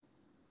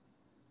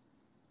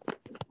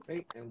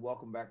Hey, and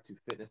welcome back to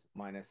Fitness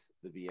Minus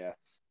the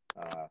BS.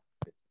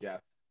 It's Jeff,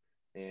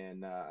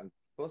 and I'm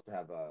supposed to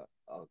have a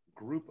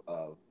group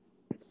of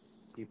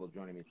people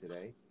joining me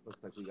today.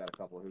 Looks like we got a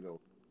couple. Here we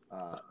go.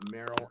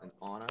 Meryl and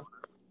Anna.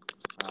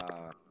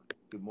 Uh,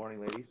 Good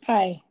morning, ladies,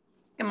 Hi.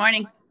 Good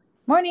morning.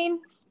 Morning.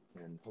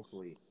 and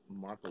hopefully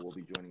Marco will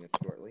be joining us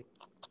shortly.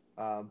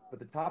 But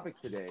the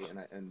topic today,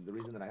 and the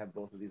reason that I have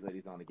both of these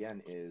ladies on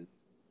again is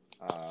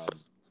um,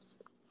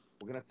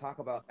 we're going to talk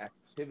about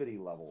activity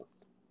levels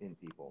in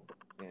people,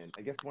 and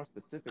I guess more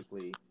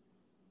specifically,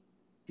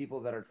 people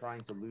that are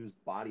trying to lose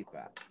body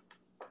fat.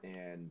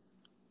 And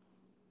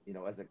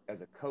as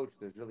a coach,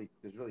 there's really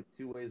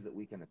two ways that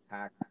we can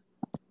attack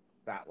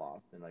fat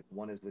loss, and like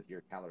one is with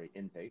your calorie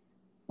intake,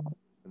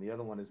 and the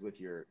other one is with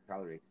your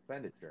calorie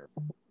expenditure.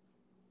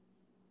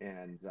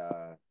 And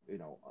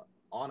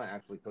Anna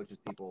actually coaches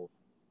people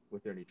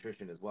with their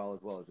nutrition as well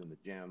as in the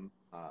gym.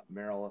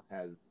 Meryl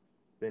has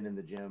been in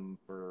the gym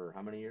for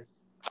how many years?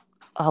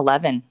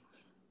 11.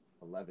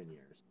 11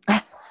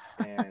 years,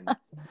 and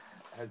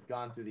has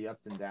gone through the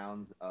ups and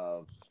downs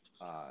of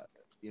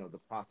the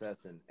process,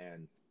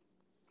 and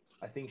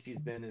I think she's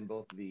been in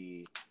both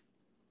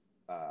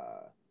uh,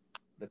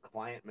 the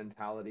client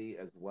mentality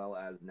as well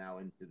as now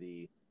into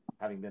the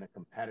having been a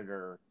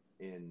competitor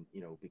in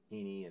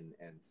bikini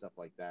and stuff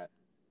like that.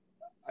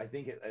 I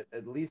think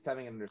at least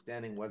having an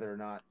understanding whether or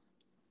not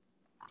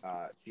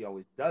she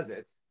always does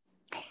it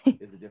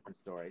is a different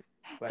story.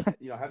 But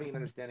having an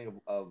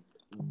understanding of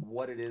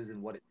what it is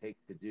and what it takes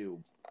to do.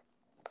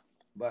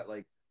 But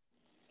like,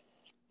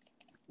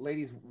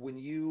 ladies, when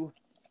you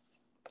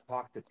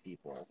talk to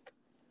people,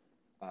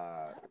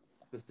 uh,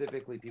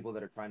 specifically people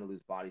that are trying to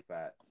lose body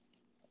fat,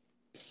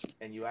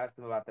 and you ask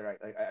them about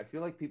like, I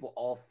feel like people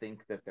all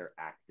think that they're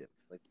active.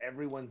 Like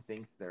everyone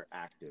thinks they're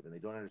active, and they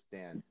don't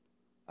understand.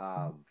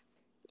 Um,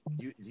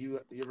 do you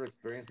ever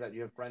experience that? Do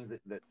you have friends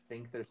that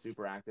think they're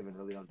super active and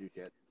really don't do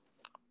shit?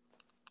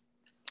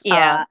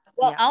 Yeah.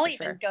 Well, Yeah, I'll for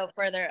even sure. go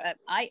further.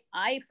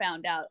 I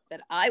found out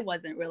that I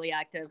wasn't really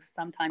active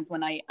sometimes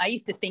when I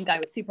used to think I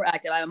was super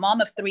active. I'm a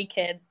mom of three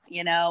kids,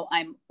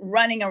 I'm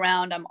running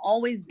around, I'm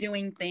always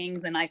doing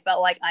things. And I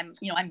felt like I'm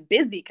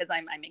busy because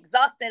I'm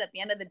exhausted. At the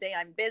end of the day,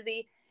 I'm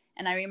busy.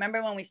 And I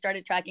remember when we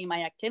started tracking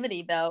my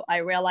activity, though, I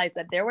realized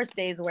that there was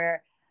days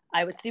where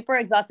I was super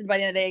exhausted by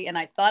the end of the day and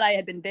I thought I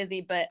had been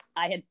busy, but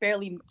I had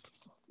barely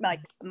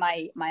like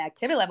my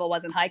activity level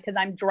wasn't high because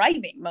I'm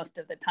driving most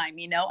of the time.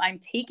 I'm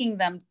taking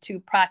them to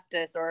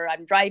practice or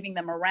I'm driving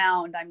them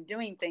around, I'm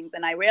doing things,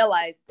 and I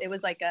realized it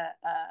was like a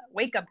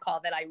wake-up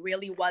call that I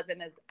really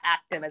wasn't as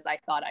active as I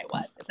thought I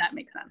was, if that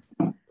makes sense.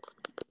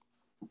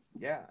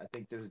 Yeah, I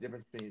think there's a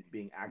difference between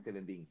being active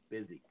and being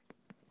busy.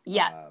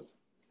 Yes. Uh,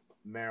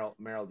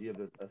 Meryl, do you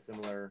have a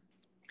similar?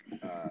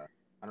 I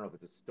don't know if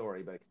it's a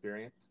story, but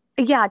experience.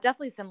 Yeah,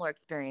 definitely similar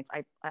experience.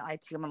 I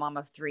too am a mom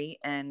of three,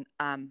 and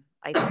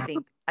I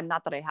think I'm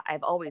not that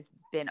I've always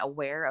been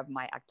aware of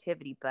my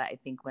activity, but I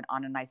think when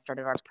Anna and I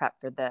started our prep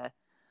for the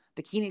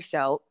bikini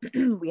show,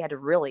 we had to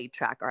really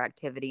track our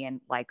activity.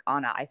 And like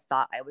Anna, I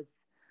thought I was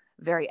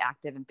very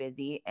active and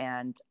busy,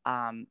 and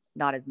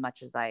not as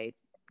much as I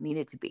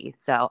needed to be.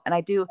 So, and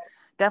I do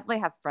definitely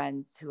have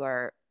friends who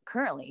are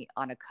currently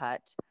on a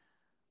cut,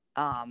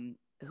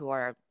 who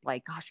are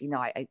like, gosh,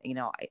 I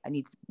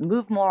need to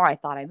move more. I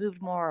thought I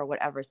moved more or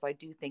whatever. So I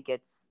do think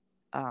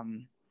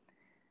um,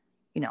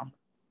 you know,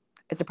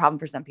 it's a problem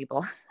for some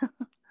people.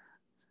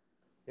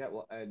 Yeah,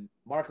 well, and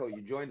Marco,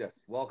 you joined us.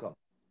 Welcome.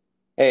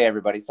 Hey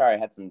everybody, sorry I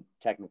had some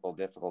technical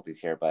difficulties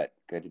here, but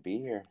good to be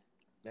here.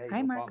 Hey,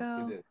 Hi, no problem.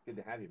 It's Marco. good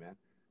to have you,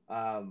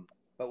 man.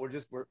 But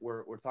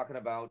we're talking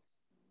about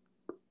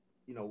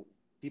you know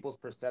people's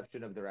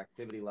perception of their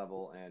activity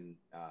level, and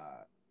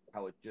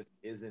how it just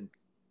isn't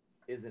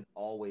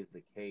always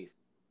the case.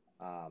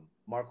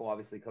 Marco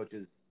obviously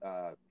coaches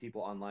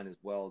people online as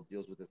well,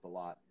 deals with this a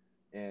lot.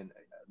 And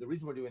the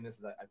reason we're doing this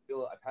is I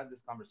feel I've had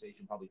this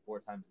conversation probably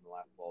 4 times in the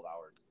last 12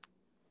 hours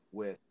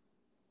with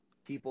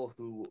people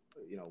who,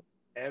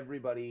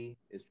 everybody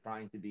is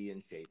trying to be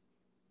in shape,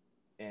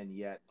 and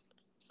yet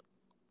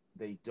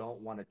they don't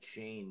want to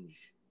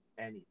change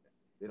anything.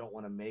 They don't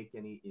want to make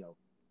any.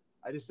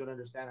 I just don't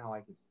understand how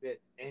I can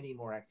fit any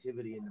more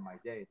activity into my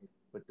day.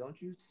 But don't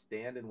you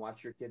stand and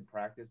watch your kid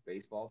practice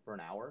baseball for an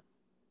hour?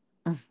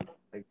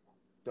 Like,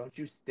 don't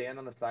you stand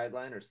on the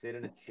sideline or sit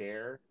in a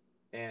chair?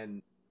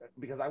 And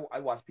because I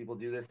watch people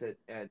do this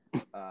at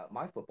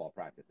my football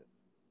practices,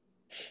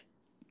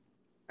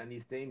 and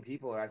these same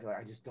people are actually like,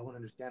 I just don't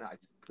understand it. I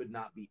just could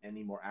not be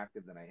any more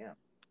active than I am.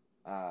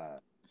 Uh,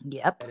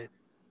 Yep.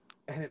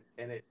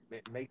 and it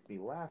makes me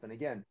laugh. And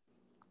again,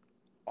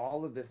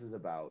 all of this is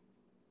about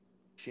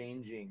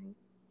changing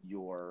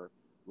your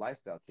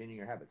lifestyle, changing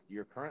your habits.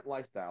 Your current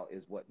lifestyle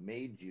is what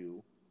made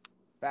you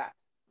fat,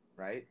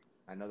 right?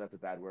 I know that's a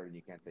bad word and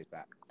you can't say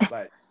fat,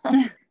 but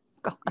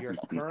your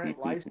current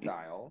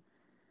lifestyle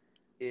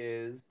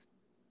is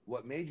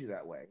what made you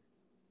that way.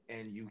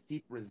 And you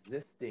keep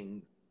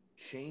resisting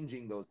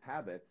changing those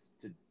habits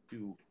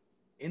to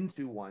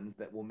into ones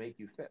that will make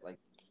you fit. Like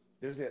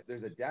there's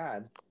a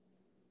dad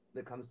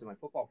that comes to my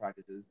football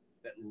practices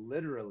that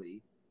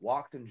literally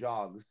walks and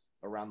jogs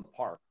around the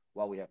park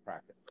while we have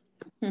practice.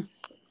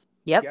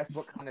 Yep. Guess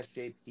what kind of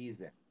shape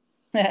he's in?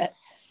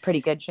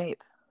 Pretty good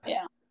shape.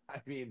 Yeah.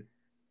 I mean,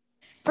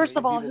 First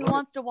of all, people who look at-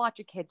 wants to watch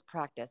a kid's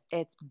practice?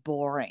 It's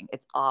boring.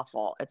 It's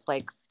awful. It's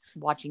like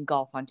watching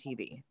golf on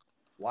TV.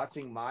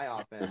 watching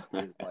my offense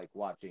is like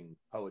watching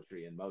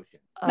poetry in motion.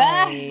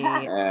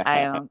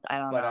 I don't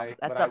But know.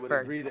 That's I up would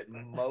for agree that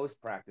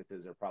most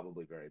practices are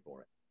probably very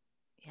boring.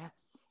 yes.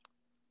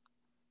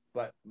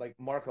 But like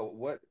Marco,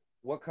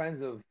 what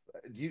kinds of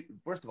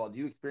first of all, do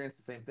you experience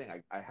the same thing?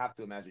 I have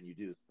to imagine you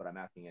do, but I'm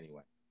asking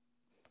anyway.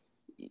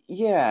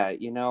 Yeah,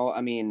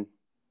 I mean,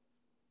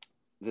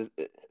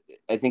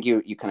 I think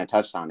you kind of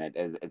touched on it,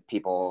 as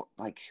people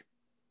like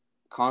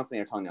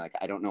constantly are telling me like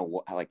I don't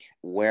know like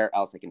where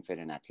else I can fit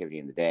an activity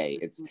in the day.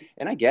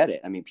 And I get it.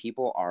 I mean,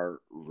 people are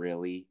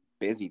really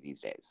busy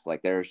these days.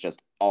 Like there's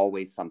just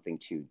always something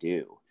to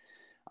do.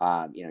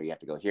 You have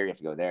to go here, you have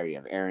to go there, you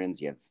have errands,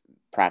 you have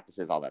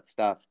practices, all that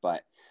stuff.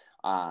 But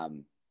I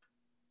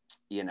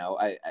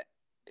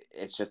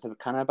it's just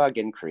kind of about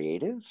getting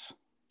creative.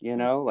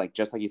 Like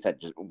just like you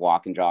said, just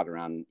walk and jog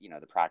around,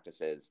 the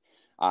practices.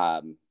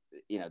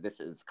 This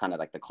is kind of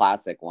like the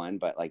classic one,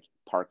 but like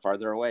park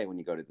farther away when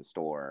you go to the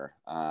store,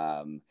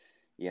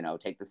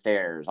 take the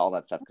stairs, all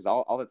that stuff. Cause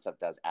all that stuff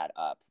does add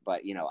up.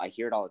 But, I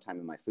hear it all the time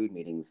in my food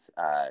meetings,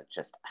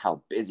 just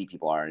how busy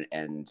people are.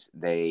 And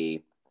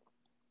they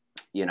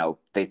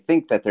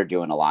think that they're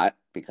doing a lot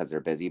because they're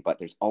busy, but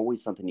there's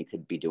always something you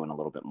could be doing a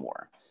little bit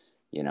more,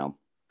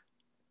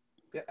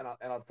 Yeah,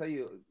 and I'll tell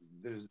you,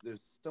 there's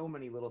so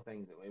many little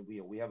things that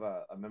we have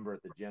a member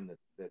at the gym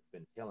that's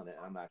been killing it.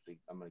 And I'm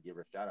gonna give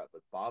her a shout out,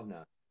 but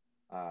Bhavna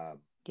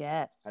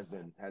Yes. has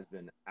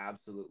been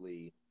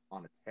absolutely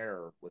on a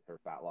tear with her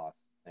fat loss,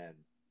 and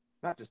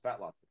not just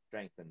fat loss, but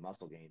strength and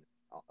muscle gain,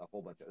 a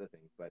whole bunch of other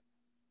things. But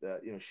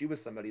she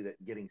was somebody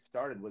that getting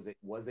started was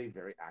a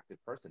very active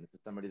person. This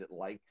is somebody that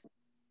likes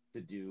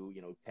to do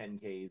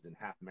 10Ks and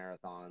half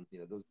marathons,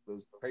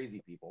 those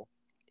crazy people.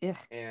 Ugh.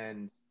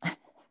 And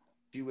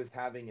she was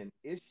having an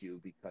issue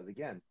because,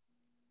 again,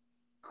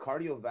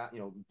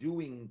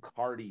 doing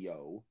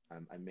cardio,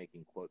 I'm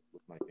making quotes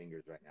with my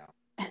fingers right now.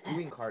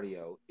 Doing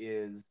cardio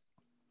is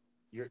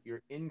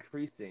you're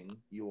increasing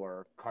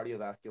your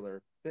cardiovascular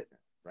fitness,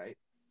 right?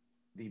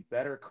 The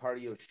better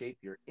cardio shape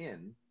you're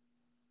in,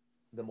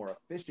 the more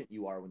efficient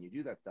you are when you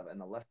do that stuff, and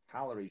the less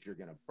calories you're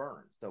going to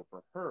burn. So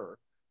for her,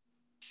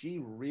 she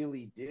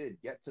really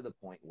did get to the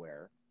point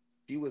where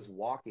she was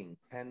walking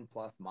 10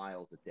 plus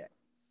miles a day.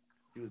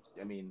 She was,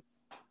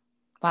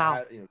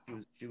 Wow.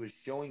 She was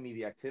showing me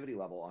the activity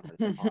level on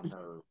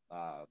her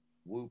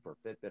Whoop or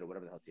Fitbit or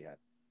whatever the hell she had.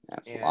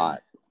 That's a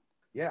lot.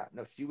 Yeah,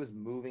 no, she was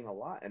moving a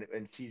lot,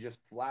 and she just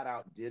flat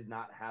out did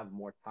not have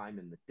more time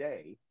in the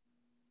day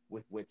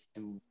with which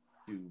to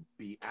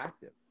be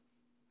active.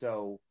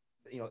 So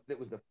it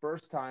was the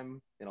first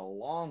time in a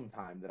long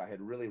time that I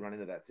had really run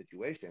into that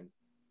situation.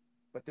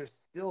 But there's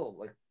still,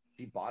 like,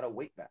 she bought a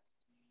weight vest.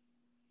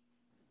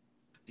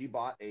 She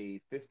bought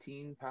a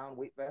 15-pound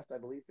weight vest, I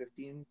believe,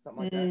 15,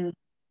 something like that.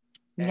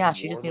 Yeah,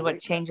 she just needed to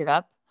change it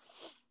up.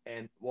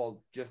 And well,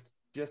 just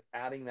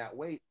adding that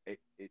weight, it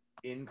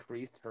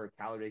increased her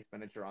calorie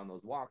expenditure on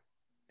those walks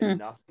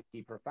enough to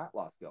keep her fat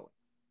loss going.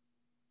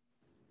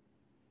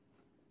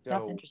 So,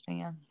 that's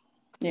interesting.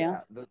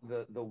 Yeah.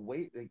 The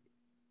weight, like,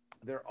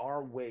 there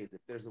are ways. If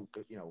there's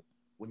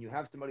when you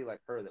have somebody like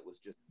her that was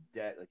just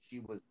dead, like she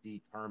was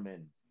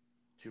determined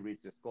to reach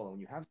this goal, and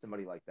when you have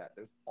somebody like that,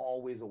 there's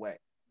always a way.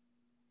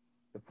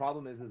 The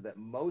problem is that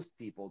most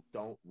people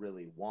don't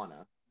really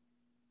wanna.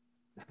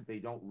 They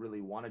don't really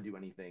want to do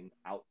anything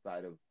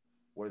outside of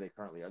where they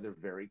currently are. They're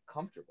very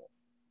comfortable.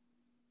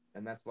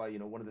 And that's why,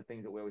 one of the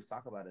things that we always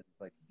talk about is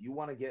it's like,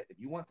 if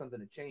you want something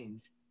to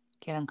change,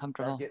 get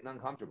uncomfortable. Start getting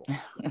uncomfortable.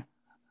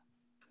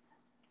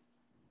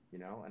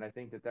 And I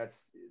think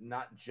that's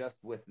not just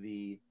with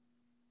the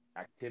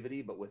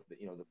activity, but with the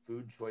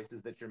food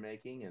choices that you're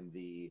making and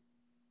the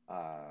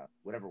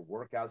whatever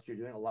workouts you're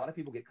doing. A lot of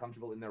people get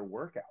comfortable in their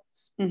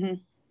workouts.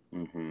 Mm-hmm.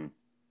 Mm-hmm.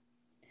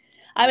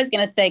 I was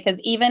going to say, because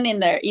even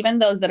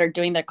those that are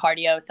doing their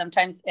cardio,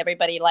 sometimes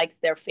everybody likes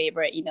their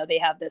favorite, they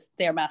have this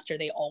Stairmaster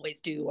they always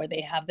do, or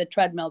they have the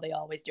treadmill they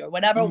always do, or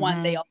whatever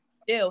one they always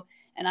do.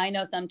 And I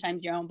know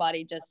sometimes your own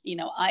body just,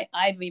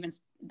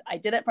 I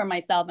did it for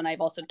myself. And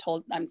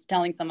I'm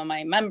telling some of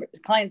my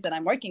clients that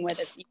I'm working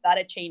with, you got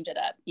to change it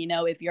up.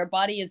 If your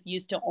body is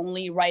used to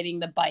only riding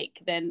the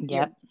bike, then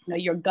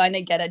you're going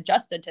to get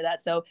adjusted to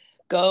that. So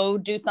go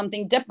do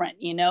something different.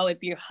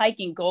 If you're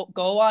hiking, go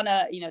on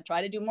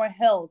try to do more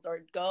hills,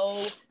 or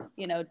go,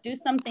 do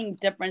something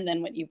different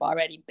than what you've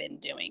already been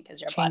doing, because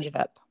your change body it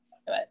up.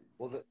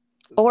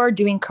 Or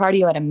doing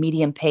cardio at a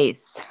medium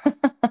pace.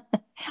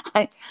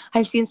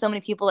 I've seen so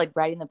many people like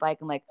riding the bike.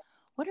 I'm like,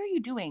 what are you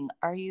doing?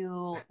 Are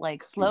you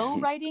like slow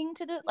riding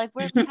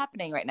what's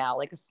happening right now?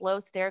 Like a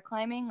slow stair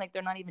climbing? Like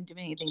they're not even doing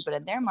anything, but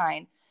in their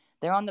mind,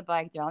 they're on the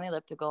bike, they're on the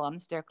elliptical, on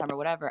the stair climber,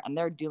 whatever, and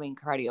they're doing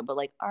cardio. But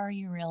like, are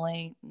you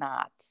really?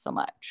 Not so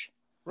much.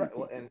 Right.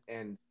 Well,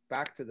 and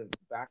back to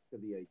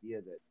the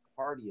idea that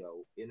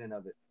cardio in and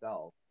of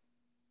itself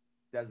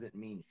doesn't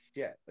mean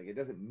shit. Like, it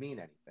doesn't mean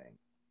anything.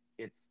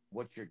 It's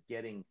what you're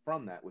getting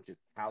from that, which is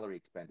calorie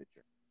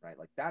expenditure, right?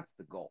 Like, that's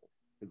the goal.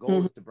 The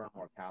goal is to burn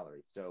more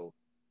calories. So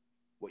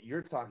what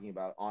you're talking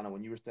about, Anna,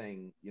 when you were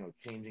saying,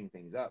 changing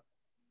things up,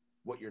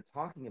 what you're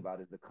talking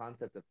about is the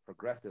concept of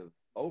progressive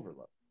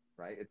overload,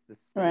 right? It's the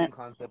same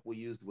concept we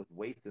used with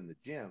weights in the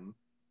gym,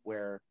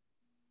 where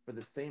for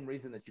the same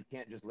reason that you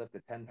can't just lift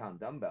a 10-pound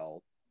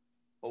dumbbell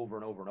over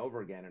and over and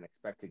over again and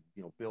expect to,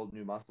 build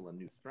new muscle and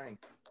new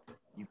strength,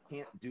 you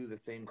can't do the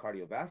same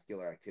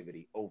cardiovascular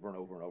activity over and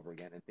over and over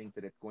again and think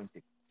that it's going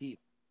to keep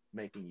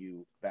making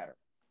you better,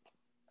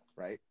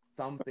 right?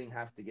 Something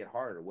has to get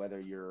harder, whether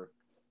you're,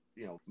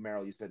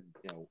 Meryl, you said,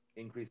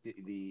 increase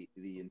the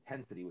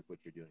intensity with which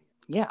you're doing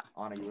it. Yeah.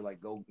 Anna, you were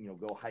like, go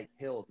hike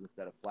hills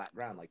instead of flat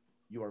ground. Like,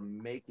 you are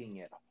making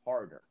it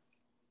harder.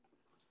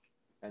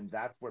 And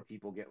that's where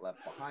people get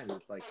left behind.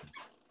 It's like,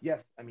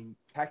 yes, I mean,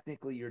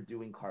 technically you're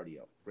doing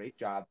cardio. Great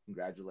job.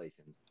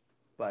 Congratulations.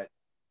 But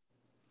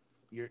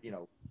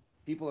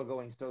people are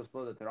going so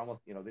slow that they're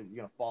almost, they're going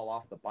to fall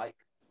off the bike.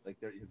 Like,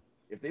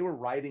 if they were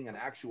riding an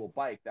actual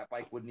bike, that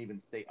bike wouldn't even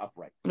stay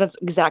upright. That's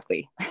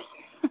exactly.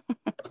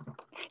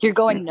 You're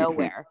going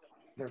nowhere.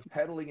 They're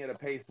pedaling at a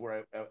pace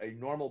where a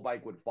normal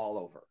bike would fall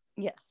over.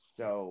 Yes.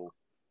 So,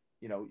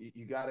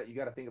 you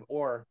gotta think of,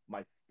 or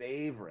my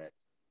favorite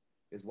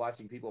is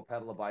watching people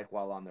pedal a bike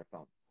while on their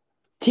phone.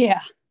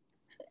 Yeah.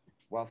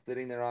 While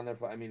sitting there on their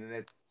phone. I mean,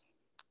 and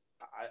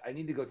I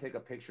need to go take a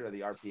picture of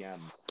the RPM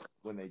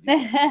when they do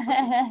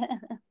that.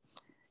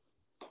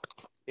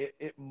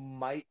 It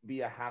might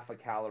be a half a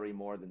calorie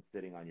more than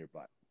sitting on your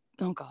butt.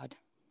 Oh God.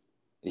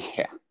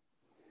 Yeah.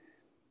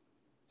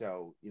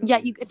 So,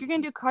 if you're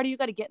gonna do cardio, you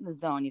got to get in the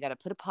zone. You got to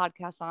put a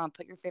podcast on,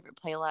 put your favorite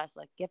playlist.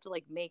 Like, you have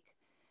to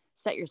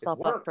set yourself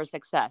up for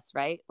success,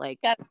 right? Like,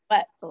 got to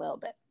sweat a little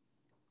bit.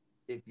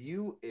 If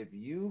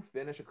you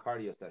finish a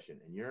cardio session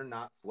and you're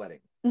not sweating,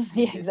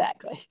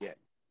 exactly.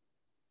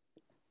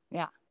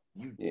 Yeah.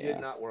 You did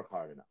not work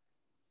hard enough.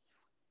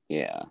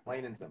 Yeah.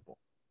 Plain and simple.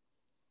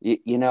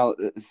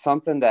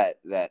 Something that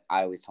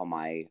I always tell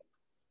my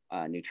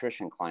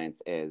nutrition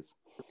clients is,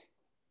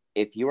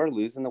 if you are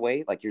losing the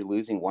weight, like you're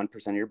losing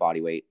 1% of your body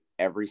weight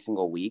every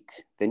single week,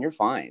 then you're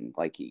fine.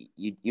 Like,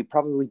 you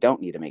probably don't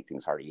need to make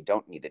things harder. You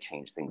don't need to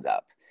change things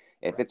up.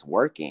 If it's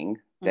working,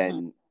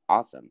 then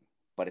awesome.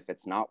 But if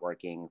it's not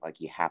working,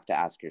 like, you have to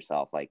ask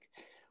yourself, like,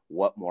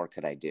 what more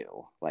could I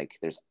do? Like,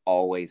 there's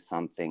always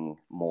something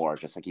more,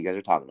 just like you guys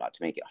are talking about,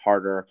 to make it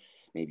harder.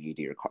 Maybe you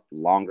do your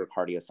longer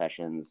cardio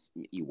sessions,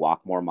 you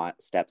walk more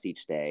steps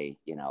each day,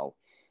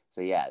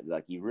 So yeah,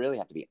 like, you really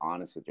have to be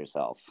honest with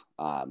yourself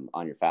on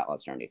your fat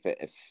loss journey.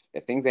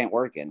 If things ain't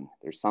working,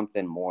 there's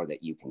something more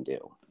that you can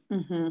do.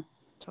 Mm-hmm.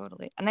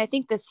 Totally. And I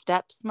think the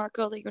steps,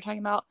 Marco, that you're talking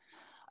about,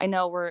 I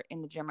know we're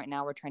in the gym right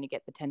now. We're trying to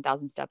get the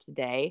 10,000 steps a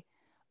day,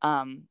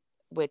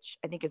 which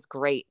I think is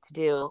great to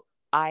do.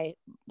 I,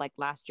 like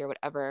last year,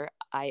 whatever,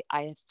 I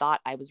thought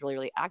I was really,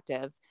 really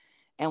active.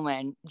 And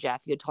when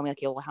Jeff, you had told me, like,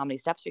 well, how many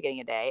steps you're getting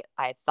a day?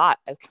 I thought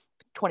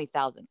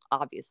 20,000,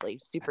 obviously,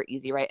 super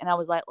easy, right? And I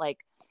was like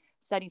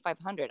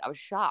 7,500. I was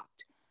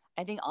shocked.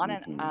 I think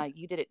Anna,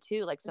 you did it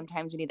too. Like,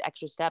 sometimes we need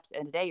extra steps,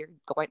 and today you're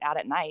going out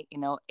at night,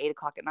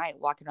 8:00 at night,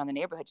 walking around the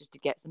neighborhood just to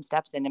get some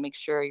steps in to make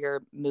sure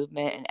your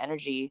movement and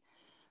energy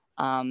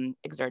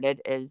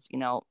exerted is,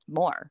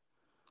 more.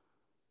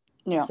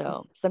 Yeah.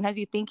 So sometimes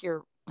you think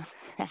you're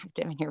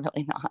active and you're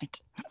really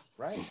not.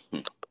 Right.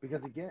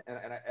 Because again,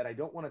 and I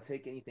don't want to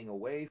take anything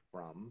away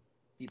from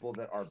people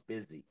that are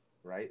busy,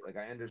 right? Like,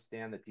 I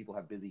understand that people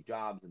have busy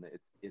jobs, and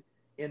it's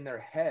in their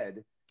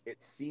head,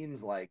 it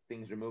seems like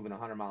things are moving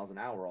 100 miles an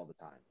hour all the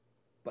time,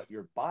 but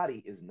your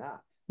body is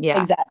not. Yeah,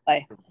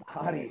 exactly. Your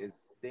body is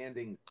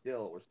standing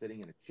still or sitting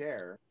in a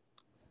chair.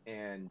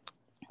 And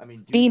I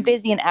mean, being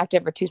busy and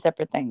active are two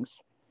separate things.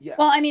 Yeah.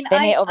 Well, I mean, they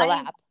may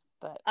overlap.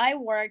 But I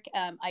work,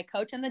 I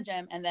coach in the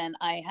gym, and then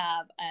I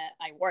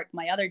work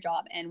my other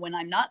job. And when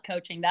I'm not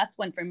coaching, that's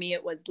when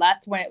it was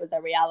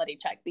a reality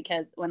check,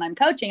 because when I'm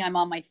coaching, I'm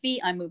on my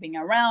feet, I'm moving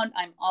around,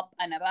 I'm up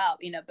and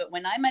about, but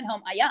when I'm at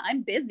home,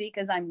 I'm busy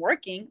because I'm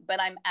working, but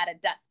I'm at a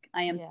desk.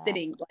 I am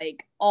sitting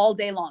like all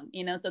day long,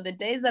 so the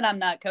days that I'm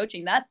not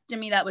coaching, to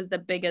me, that was the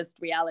biggest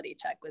reality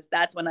check.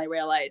 That's when I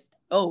realized,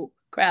 oh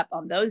crap,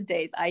 on those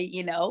days,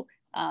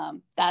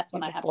 that's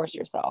when I have to force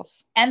yourself.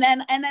 And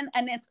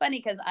it's funny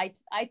because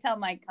I tell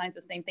my clients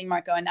the same thing,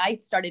 Marco, and I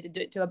started to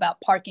do it too about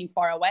parking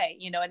far away,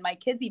 and my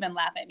kids even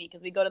laugh at me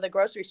because we go to the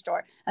grocery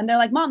store and they're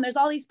like, Mom, there's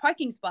all these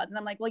parking spots. And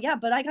I'm like, well, yeah,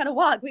 but I got to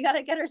walk. We got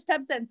to get our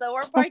steps in. So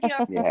we're parking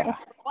our we're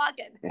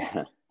walking.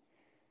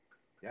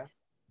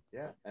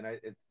 Yeah. And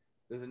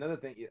there's another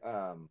thing.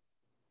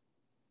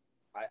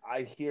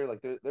 I hear,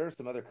 like, there are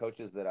some other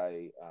coaches that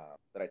I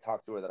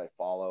talk to or that I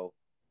follow,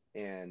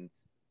 and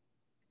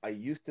I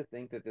used to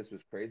think that this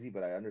was crazy,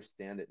 but I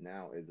understand it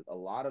now, is a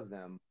lot of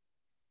them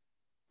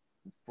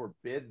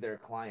forbid their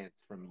clients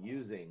from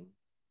using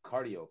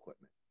cardio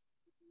equipment,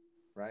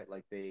 right?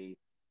 Like, they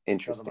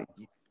Interesting. tell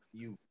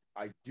them,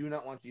 I do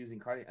not want you using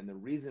cardio. And the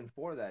reason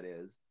for that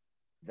is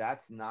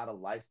that's not a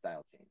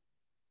lifestyle change.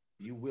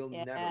 You will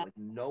never, Yeah. like,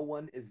 no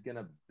one is going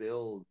to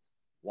build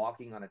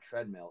walking on a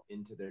treadmill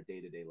into their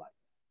day-to-day life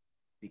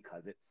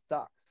because it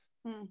sucks,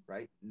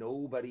 right?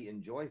 Nobody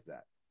enjoys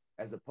that.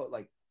 As opposed,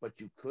 like, but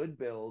you could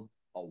build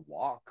a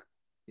walk,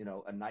 you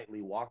know, a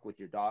nightly walk with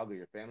your dog or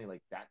your family,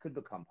 like that could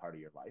become part of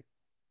your life.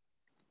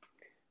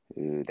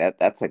 Ooh,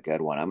 that's a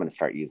good one. I'm going to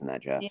start using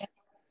that, Jeff. Yeah.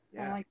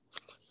 Yeah.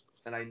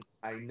 And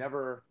I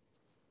never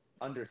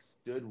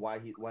understood why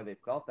they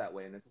felt that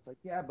way. And it's just like,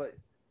 yeah, but,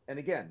 and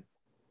again,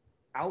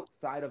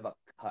 outside of a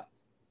cut,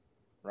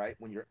 right?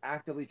 When you're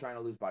actively trying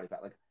to lose body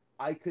fat, like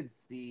I could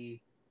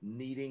see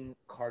needing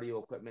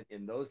cardio equipment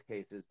in those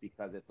cases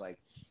because it's like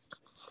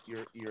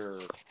you're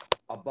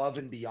above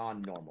and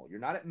beyond normal. You're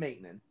not at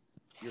maintenance.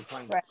 You're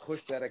trying to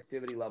push that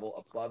activity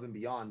level above and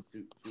beyond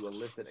to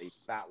elicit a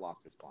fat loss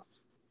response.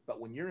 But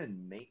when you're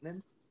in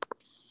maintenance,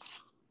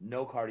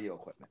 no cardio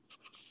equipment.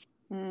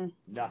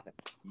 Nothing.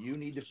 You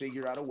need to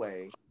figure out a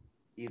way,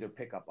 either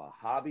pick up a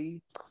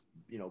hobby,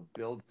 you know,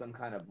 build some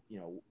kind of, you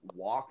know,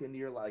 walk into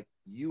your life.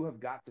 You have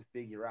got to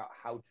figure out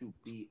how to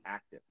be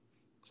active.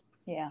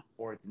 Yeah.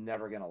 Or it's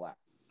never going to last.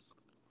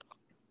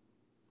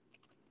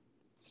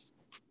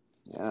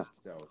 Yeah.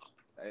 So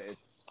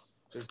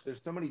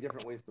there's so many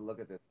different ways to look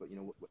at this, but you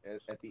know,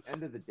 at the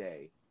end of the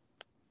day,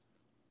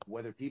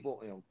 whether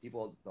people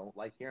don't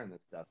like hearing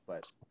this stuff,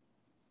 but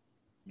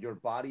your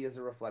body is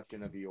a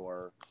reflection of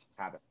your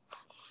habits.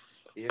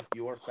 If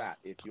you're fat,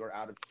 if you're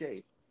out of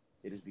shape,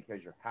 it is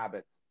because your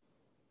habits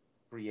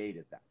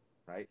created that,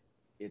 right?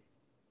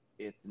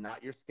 It's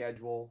not your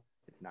schedule,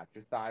 it's not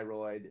your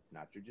thyroid, it's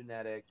not your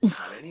genetics, it's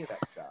not any of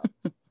that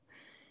stuff,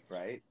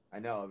 right? I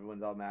know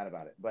everyone's all mad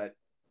about it, but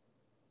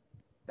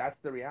that's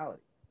the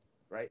reality,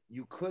 right?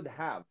 You could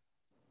have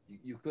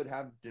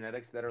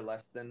genetics that are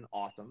less than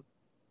awesome.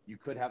 You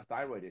could have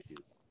thyroid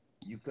issues.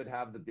 You could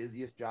have the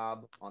busiest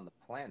job on the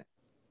planet.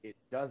 It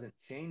doesn't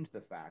change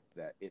the fact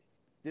that it's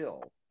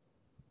still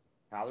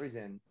calories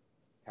in,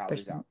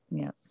 calories out.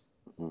 Yeah.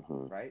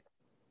 Right?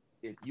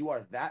 If you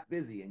are that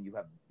busy and you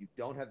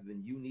don't have,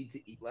 then you need to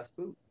eat less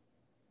food.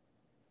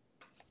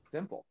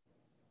 Simple.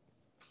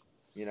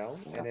 You know,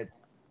 and it's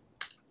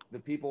the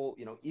people,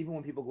 you know, even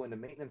when people go into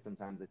maintenance,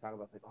 sometimes they talk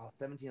about like, oh,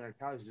 1,700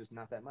 calories is just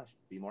not that much.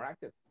 Be more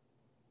active.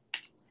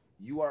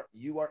 You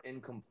are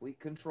in complete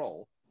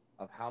control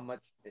of how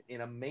much,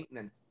 in a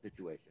maintenance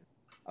situation,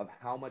 of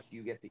how much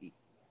you get to eat.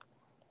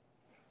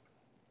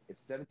 If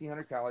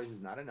 1,700 calories is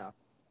not enough,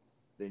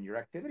 then your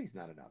activity is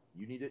not enough.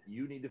 You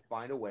need to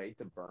find a way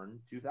to burn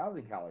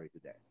 2,000 calories a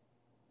day.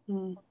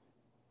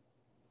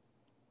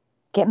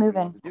 Get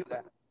moving. To do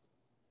that,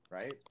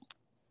 right?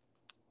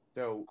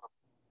 So,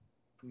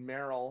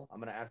 Meryl, I'm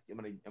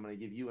gonna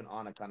give you and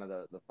Anna kind of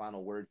the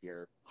final word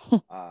here.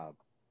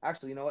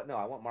 Actually, you know what? No,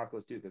 I want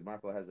Marco's too, because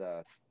Marco has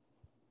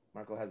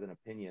an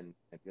opinion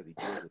because he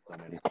deals with so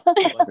many.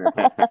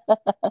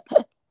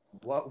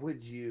 What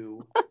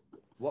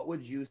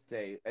would you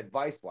say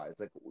advice wise?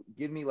 Like,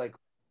 give me like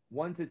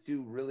 1 to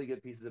 2 really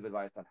good pieces of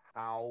advice on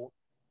how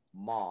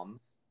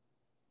moms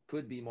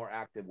could be more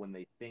active when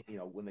they think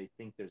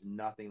there's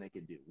nothing they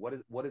could do.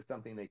 What is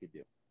something they could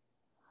do?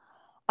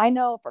 I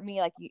know for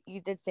me, like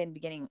you did say in the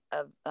beginning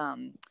of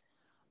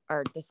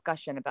our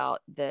discussion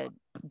about the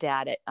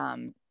dad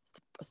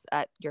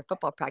at your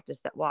football practice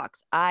that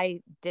walks.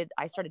 I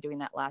started doing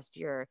that last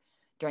year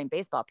during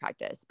baseball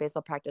practice.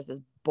 Baseball practice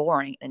is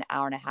boring, an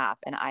hour and a half.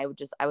 And I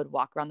would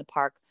walk around the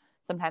park.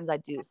 Sometimes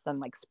I'd do some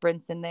like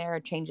sprints in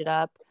there, change it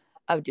up.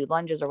 I would do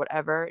lunges or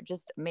whatever,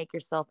 just make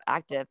yourself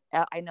active.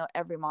 I know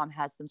every mom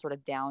has some sort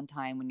of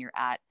downtime when you're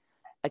at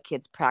a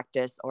kid's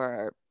practice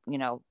or, you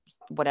know,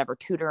 whatever,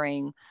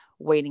 tutoring,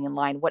 waiting in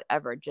line,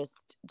 whatever.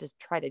 Just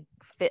try to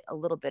fit a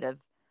little bit of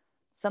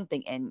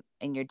something in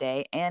your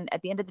day. And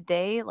at the end of the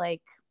day,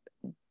 like,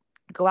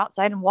 go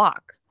outside and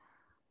walk.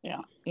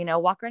 Yeah. You know,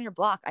 walk around your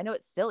block. I know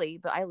it's silly,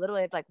 but I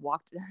literally have like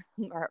walked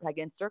or like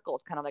in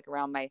circles kind of like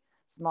around my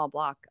small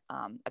block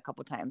a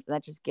couple times. And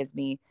that just gives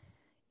me,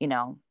 you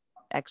know,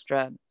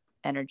 extra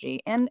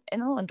energy and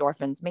little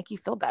endorphins, make you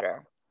feel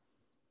better.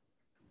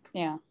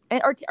 Yeah.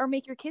 And or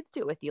make your kids do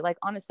it with you. Like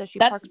Anna says, she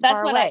parks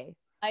far away.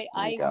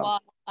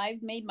 I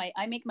make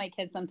my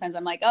kids sometimes.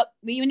 I'm like, oh,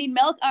 you need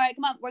milk? All right,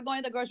 come on. We're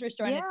going to the grocery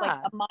store. And it's like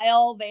a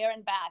mile there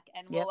and back.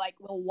 And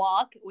we'll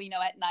walk,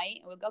 at night.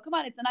 And we'll go, come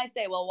on, it's a nice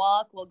day. We'll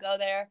walk, we'll go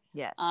there.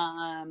 Yes.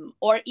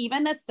 Or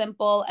even as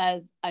simple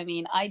as,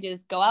 I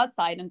just go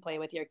outside and play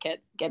with your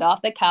kids. Get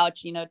off the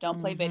couch, don't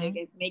play video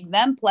games. Make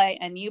them play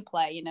and you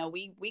play.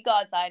 We go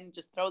outside and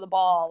just throw the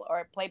ball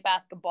or play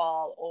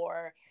basketball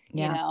or,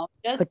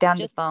 just put down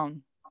the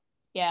phone.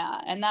 Yeah.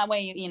 And that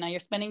way, you're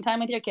spending time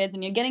with your kids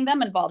and you're getting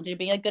them involved. You're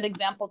being a good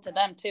example to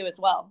them too, as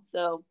well.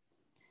 So.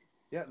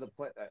 Yeah.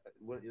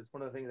 It's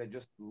one of the things I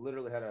just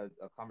literally had a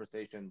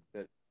conversation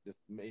that just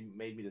made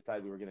me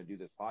decide we were going to do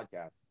this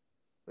podcast.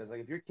 But it's like,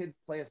 if your kids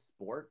play a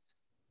sport,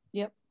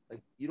 yep.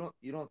 Like you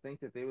don't think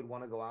that they would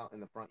want to go out in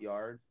the front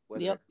yard,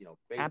 whether yep. it's,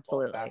 baseball,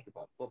 Absolutely.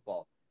 basketball,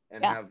 football,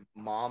 and Yeah. have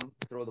mom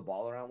throw the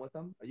ball around with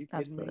them? Are you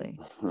kidding me?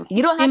 Absolutely.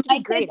 You don't have to My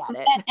be great kids-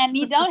 at it. and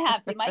you don't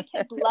have to. My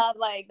kids love,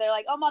 like, they're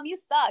like, oh, mom, you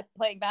suck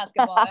playing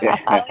basketball. I'm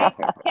like,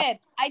 really? Kid,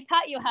 I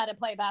taught you how to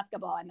play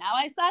basketball and now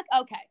I suck?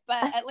 Okay.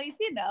 But at least,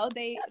 you know,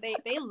 they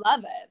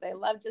love it. They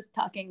love just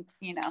talking,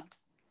 you know,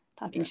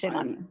 talking shit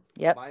on you.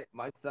 Yep.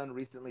 My son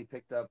recently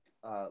picked up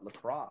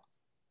lacrosse,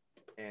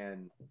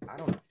 and I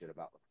don't know shit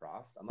about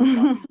lacrosse. I'm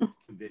like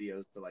watching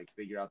videos to like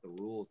figure out the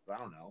rules, 'cause I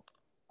don't know.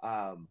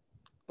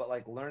 But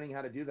like learning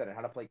how to do that and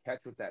how to play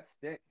catch with that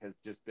stick has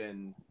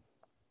been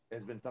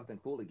something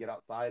cool to get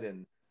outside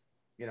and,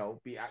 you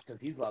know, because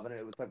he's loving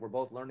it. It's like we're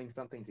both learning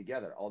something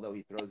together. Although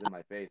he throws in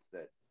my face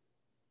that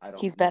I don't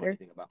He's know better.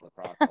 anything about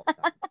lacrosse all the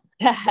time.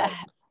 But,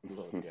 he's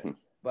a little shit.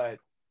 But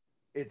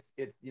it's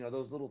you know,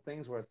 those little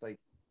things where it's like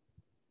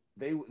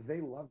they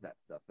love that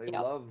stuff. They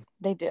Yep. love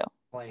They do.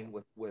 playing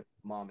with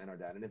mom and our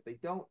dad. And if they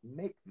don't,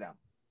 make them.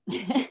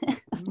 Yeah.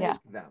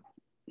 Make them.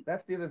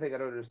 That's the other thing I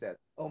don't understand.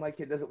 Oh, my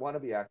kid doesn't want to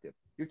be active.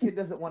 Your kid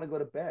doesn't want to go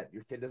to bed.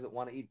 Your kid doesn't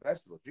want to eat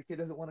vegetables. Your kid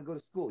doesn't want to go to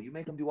school. You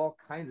make them do all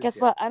kinds of Guess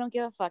shit. what? I don't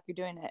give a fuck. You're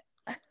doing it.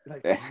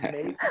 Like,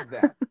 make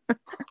them.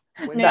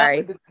 Sorry.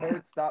 When did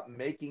parents stop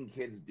making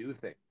kids do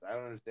things? I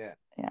don't understand.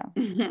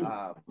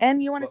 Yeah.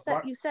 And you want to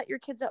but set your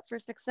kids up for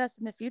success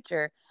in the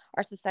future.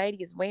 Our society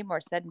is way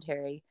more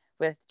sedentary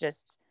with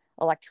just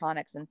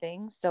electronics and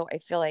things. So I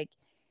feel like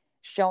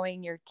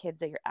showing your kids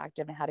that you're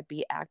active and how to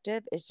be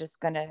active is just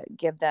going to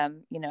give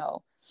them, you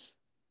know,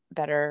 a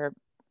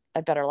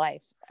better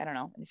life. I don't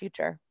know, in the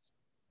future.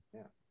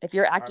 Yeah. If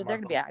you're active, All they're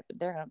right, going to be active.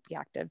 They're going to be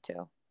active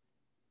too.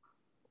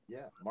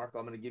 Yeah. Marco,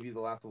 I'm going to give you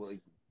the last one, like,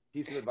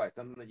 piece of advice,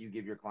 something that you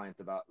give your clients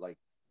about, like,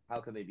 how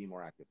can they be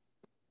more active?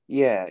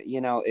 Yeah,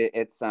 you know,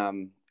 it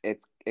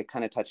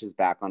kind of touches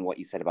back on what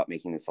you said about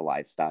making this a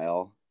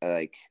lifestyle.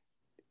 Like,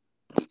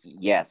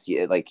 yes,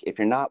 like if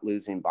you're not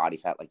losing body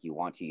fat like you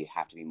want to, you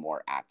have to be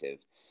more active.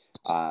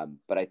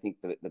 But I think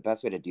the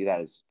best way to do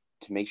that is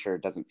to make sure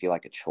it doesn't feel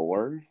like a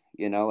chore,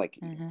 you know, like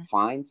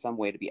find some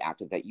way to be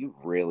active that you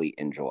really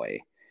enjoy.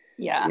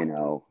 Yeah. You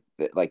know,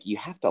 like you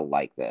have to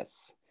like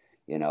this,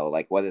 you know,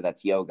 like whether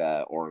that's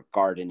yoga or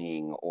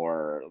gardening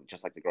or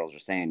just like the girls are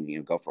saying, you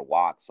know, go for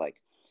walks,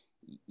 like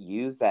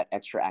use that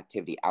extra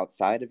activity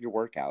outside of your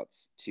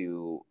workouts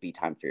to be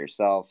time for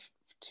yourself,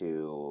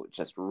 to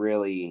just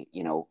really,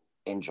 you know,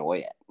 enjoy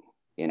it.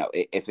 You know,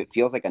 if it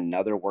feels like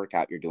another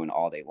workout you're doing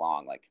all day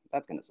long, like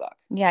that's going to suck.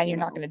 Yeah. You're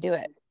not going to do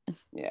it.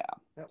 Yeah.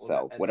 Well,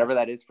 so whatever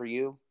that is for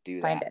you,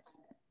 do Find that. it.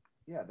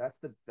 Yeah,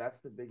 that's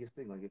the biggest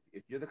thing. Like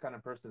if you're the kind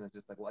of person that's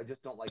just like, well, I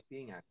just don't like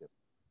being active.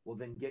 Well,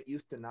 then get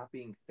used to not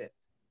being fit.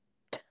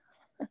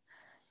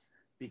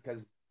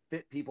 Because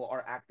fit people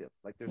are active.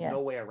 Like there's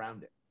no way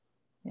around it.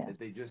 Yes.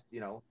 They just, you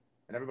know,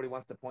 and everybody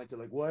wants to point to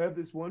like, well, I have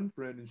this one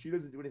friend and she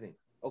doesn't do anything.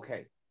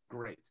 Okay,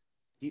 great.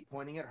 Keep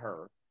pointing at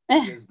her.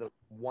 She is the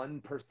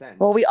 1%.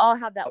 Well, we all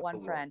have that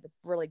one friend with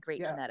really great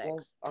genetics. Well,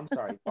 I'm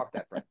sorry, fuck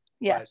that friend.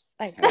 Yes,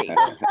 I agree.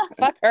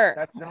 Fuck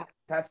her.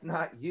 That's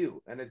not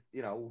you. And it's,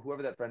 you know,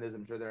 whoever that friend is,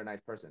 I'm sure they're a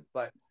nice person.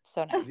 But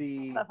so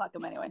nice. But fuck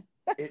them anyway.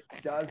 It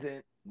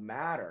doesn't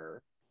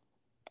matter.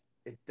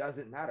 It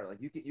doesn't matter. Like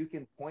you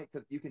can point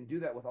to, you can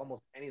do that with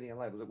almost anything in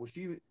life. It's like, well,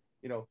 she, you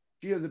know,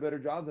 she has a better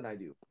job than I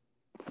do.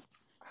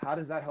 How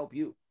does that help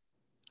you?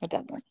 It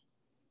doesn't.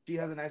 She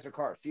has a nicer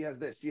car. She has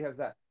this. She has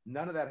that.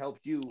 None of that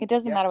helps you. It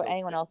doesn't matter what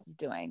anyone else is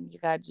doing. You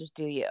gotta just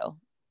do you.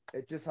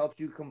 It just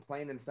helps you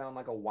complain and sound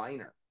like a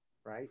whiner,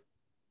 right?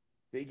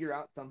 Figure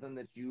out something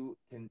that you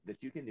can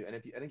do.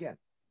 And again,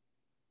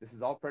 this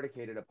is all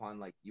predicated upon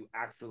like you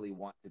actually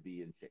want to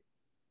be in shape,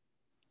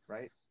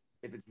 right?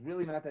 If it's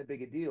really not that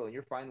big a deal and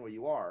you're fine where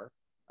you are,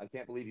 I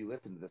can't believe you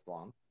listened to this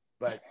long,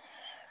 but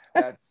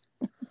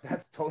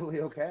that's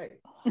totally okay.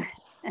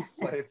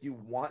 But if you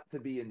want to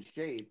be in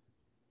shape,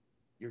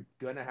 you're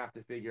gonna have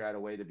to figure out a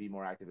way to be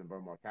more active and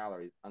burn more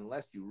calories,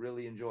 unless you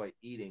really enjoy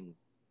eating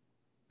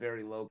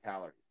very low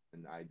calories.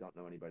 And I don't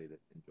know anybody that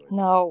enjoys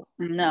No.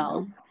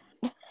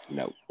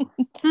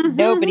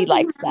 Nobody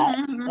likes that.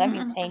 That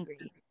means hangry.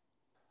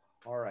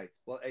 All right.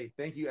 Well, hey,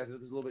 thank you guys.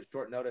 This is a little bit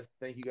short notice.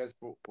 Thank you guys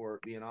for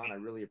being on. I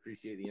really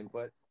appreciate the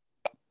input.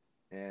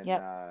 And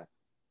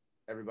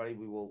everybody,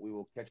 we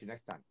will catch you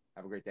next time.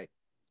 Have a great day.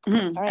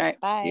 All right.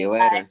 Bye. See you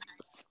later. Bye.